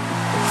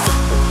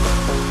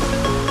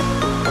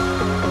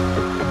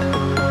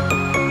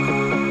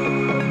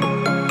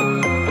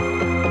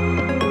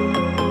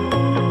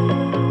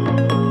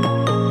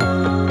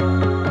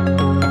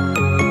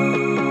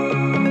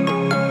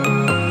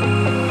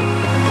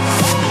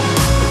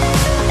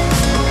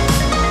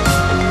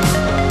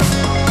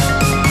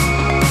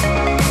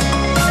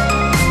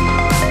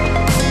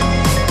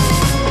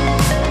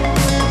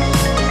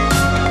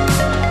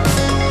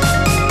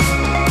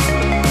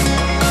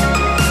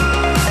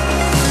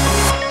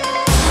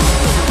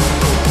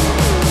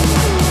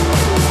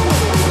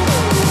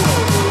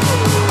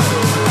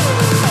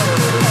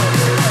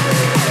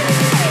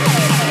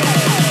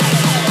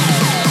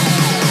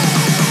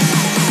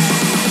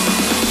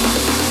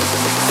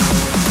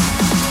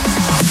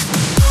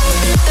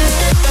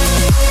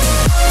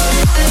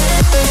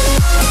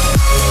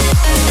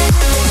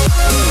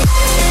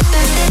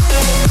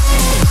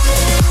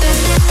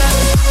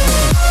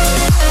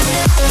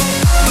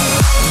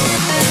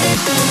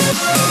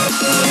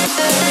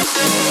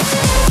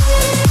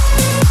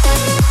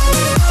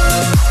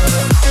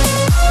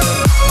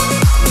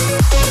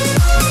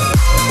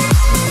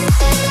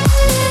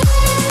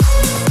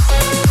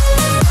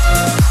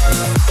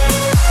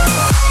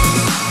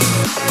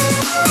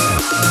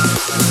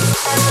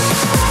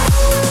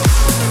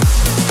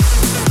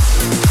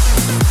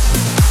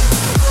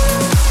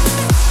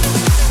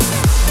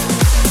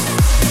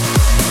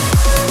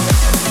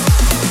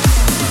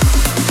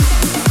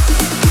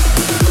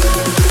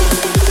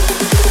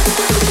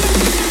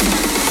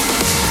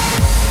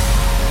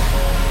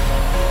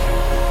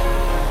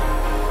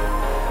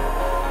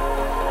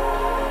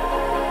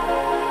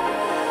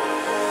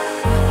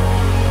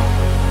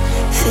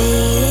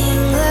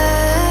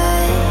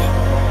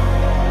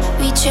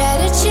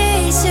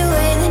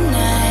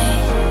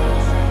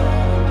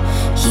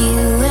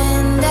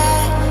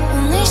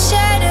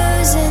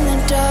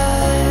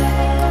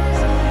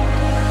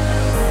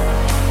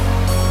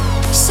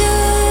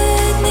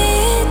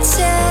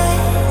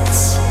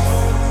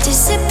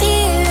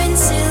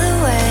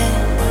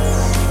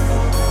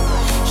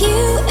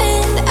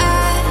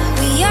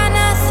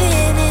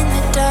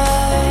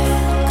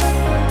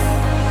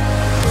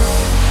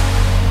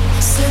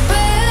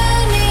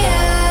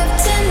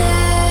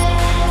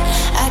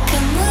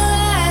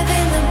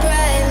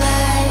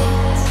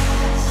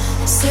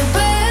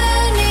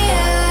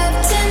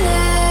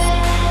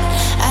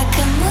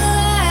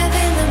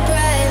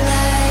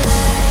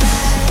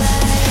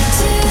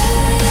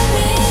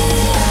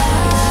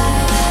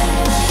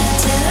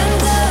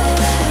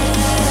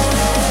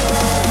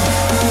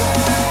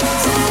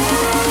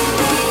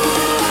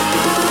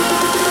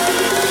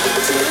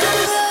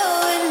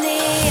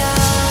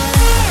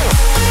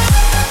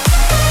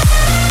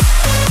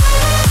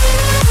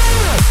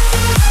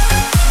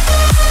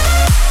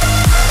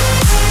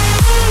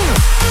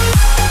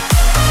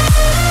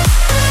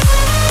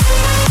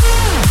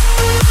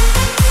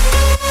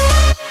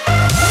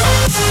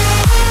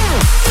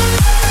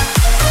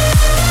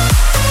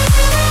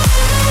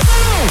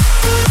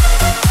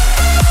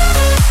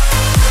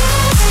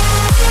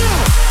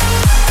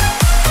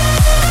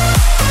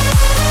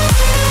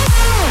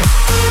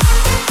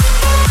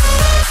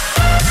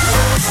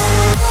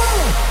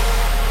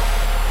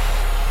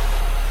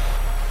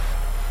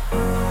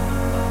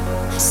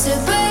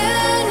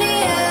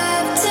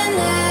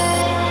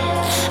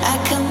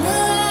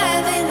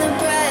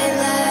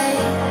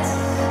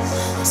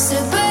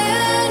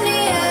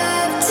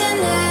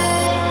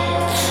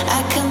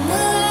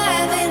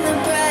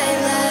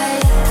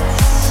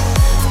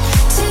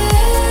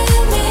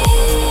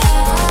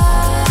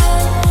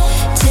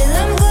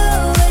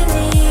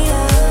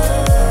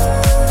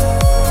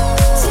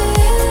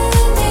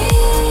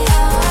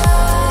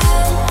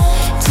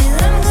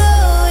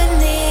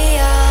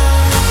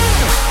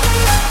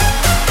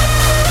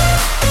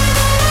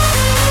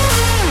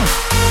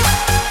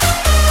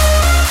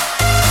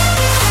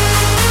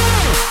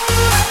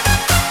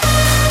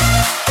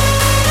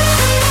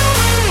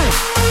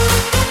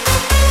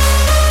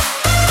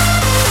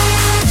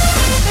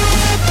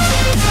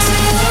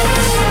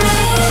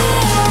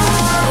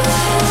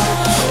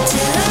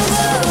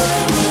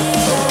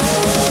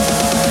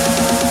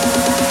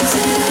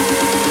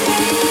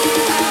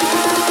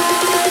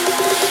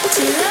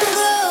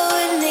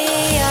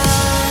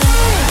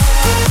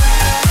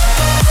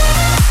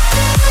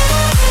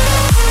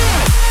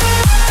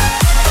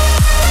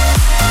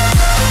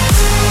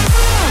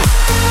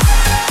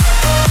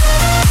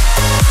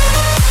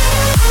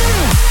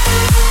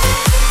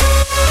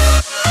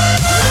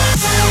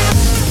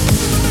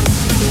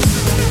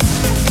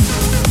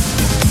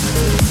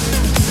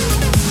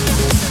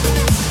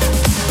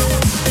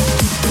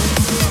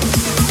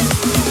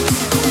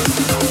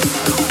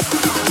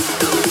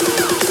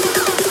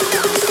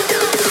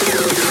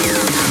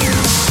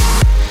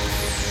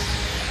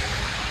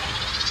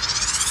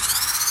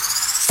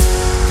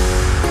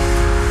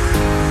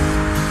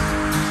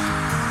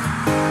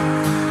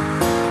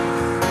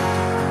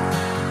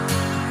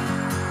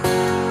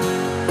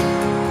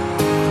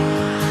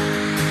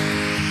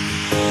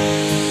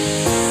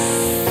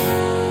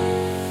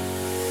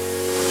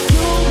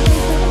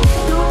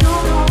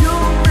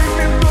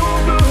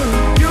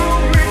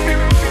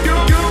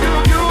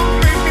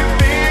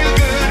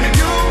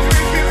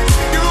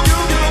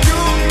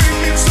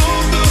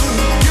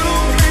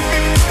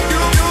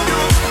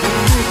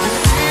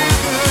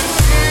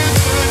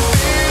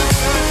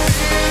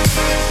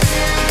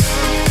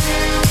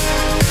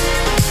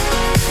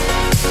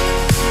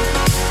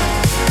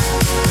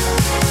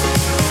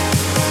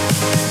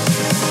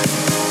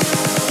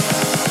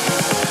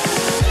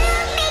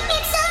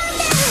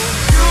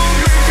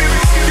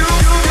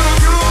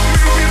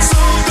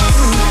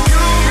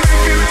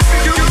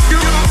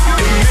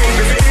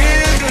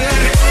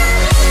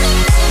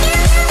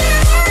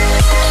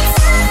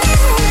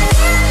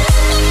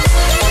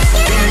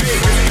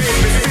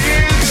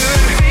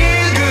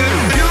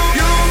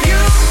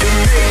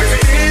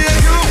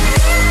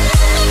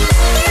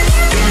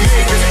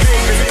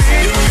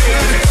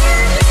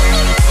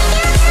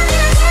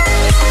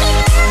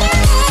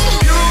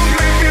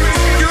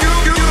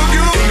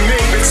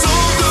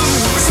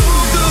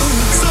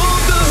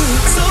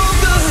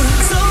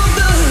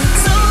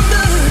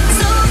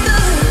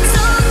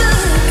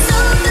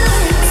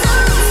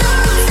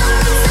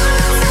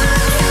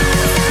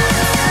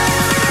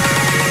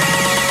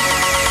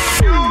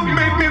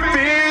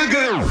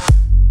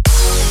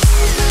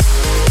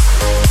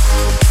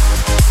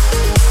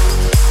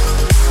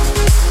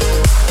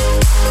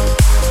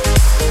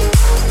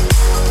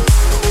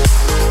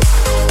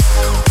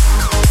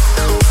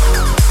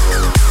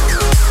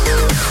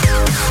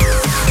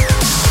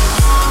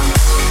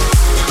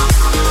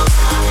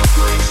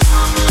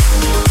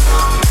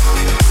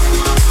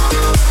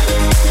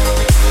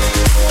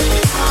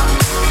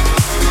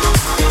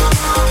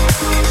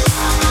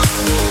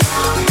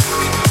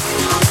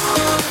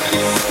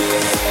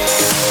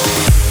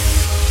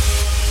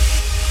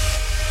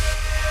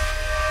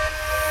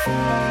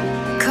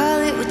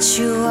 Call it what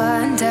you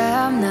want,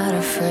 I'm not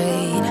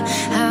afraid.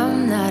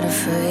 I'm not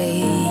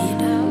afraid.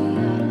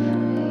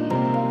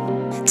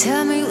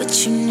 Tell me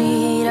what you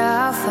need,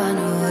 I'll find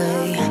a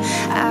way.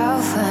 I'll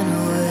find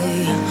a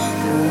way.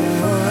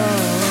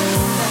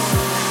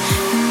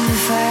 And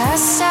if I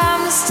ask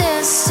time to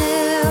stand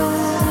still,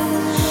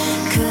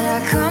 could I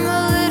come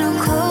a little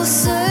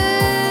closer?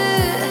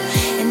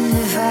 And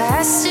if I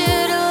asked you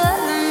to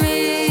love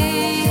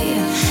me,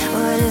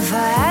 what if I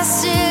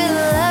asked you to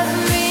love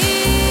me?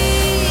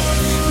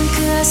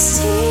 Could I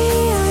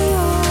steal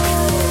your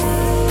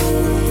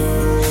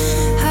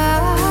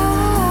heart?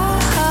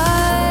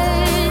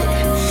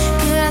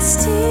 Could I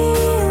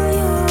steal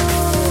your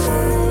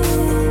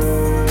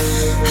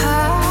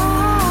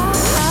heart?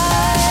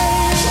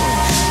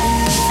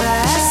 And if I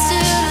asked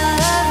you to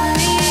love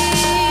me,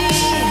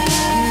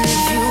 and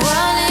if you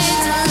wanted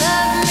to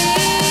love me,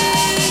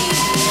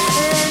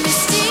 let me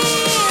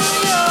steal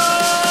your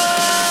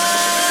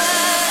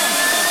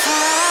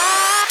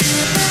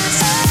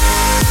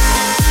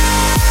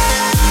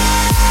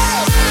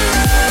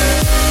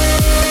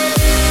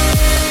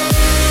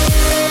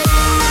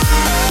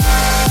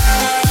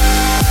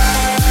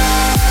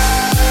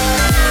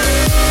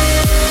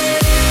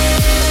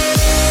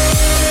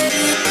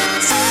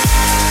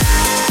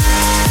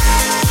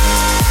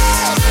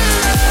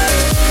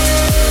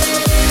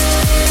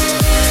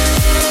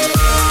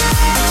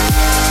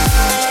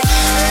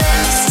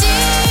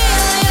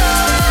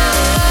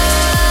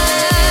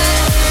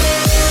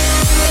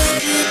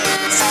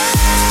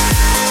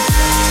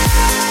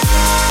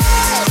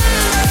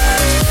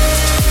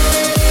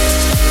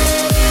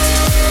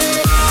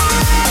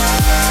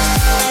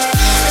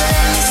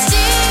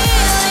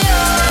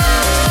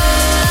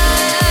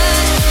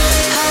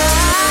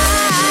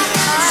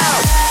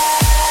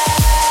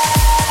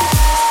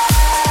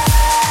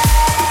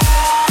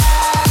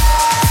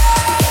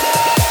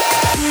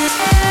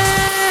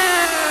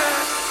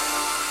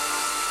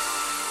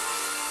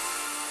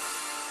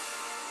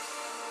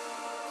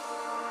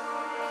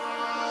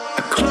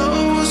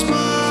Close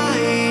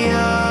my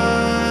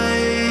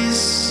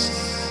eyes,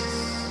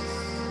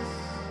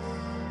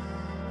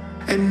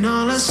 and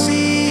all I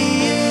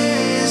see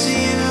is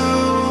you.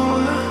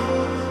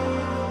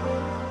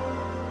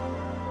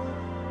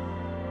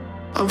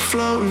 I'm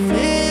floating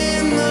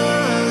in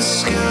the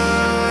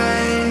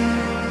sky,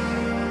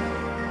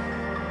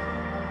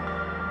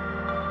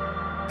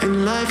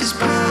 and life is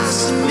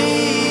passing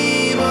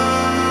me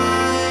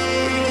by,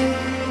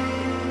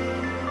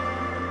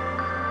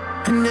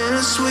 and in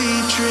a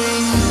sweet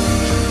dream